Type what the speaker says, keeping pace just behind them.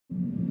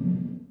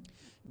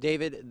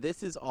David,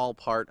 this is all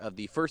part of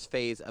the first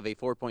phase of a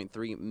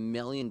 $4.3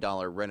 million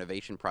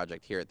renovation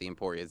project here at the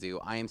Emporia Zoo.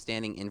 I am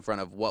standing in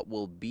front of what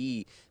will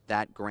be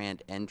that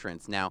grand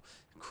entrance. Now,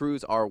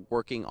 crews are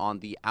working on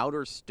the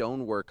outer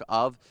stonework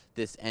of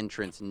this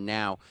entrance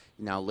now.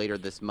 Later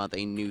this month,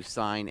 a new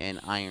sign and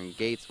iron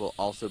gates will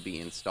also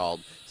be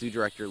installed. Zoo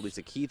Director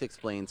Lisa Keith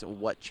explains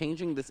what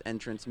changing this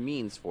entrance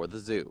means for the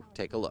zoo.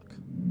 Take a look.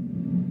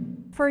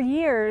 For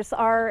years,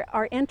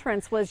 our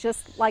entrance was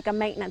just like a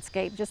maintenance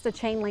gate, just a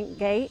chain link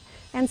gate.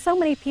 And so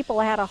many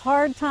people had a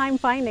hard time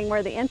finding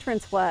where the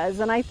entrance was.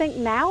 And I think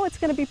now it's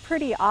going to be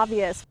pretty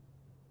obvious.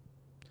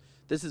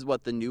 This is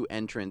what the new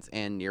entrance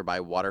and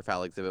nearby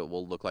waterfowl exhibit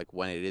will look like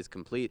when it is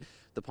complete.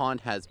 The pond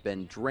has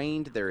been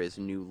drained, there is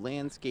new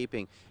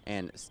landscaping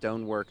and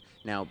stonework.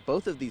 Now,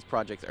 both of these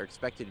projects are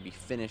expected to be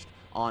finished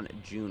on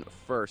June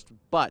 1st,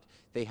 but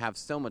they have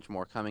so much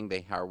more coming.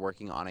 They are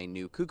working on a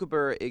new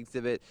kookaburra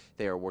exhibit,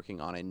 they are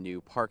working on a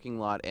new parking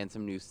lot and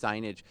some new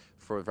signage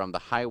from the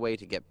highway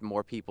to get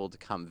more people to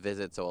come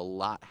visit. So a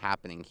lot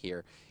happening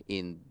here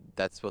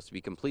that's supposed to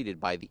be completed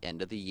by the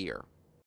end of the year.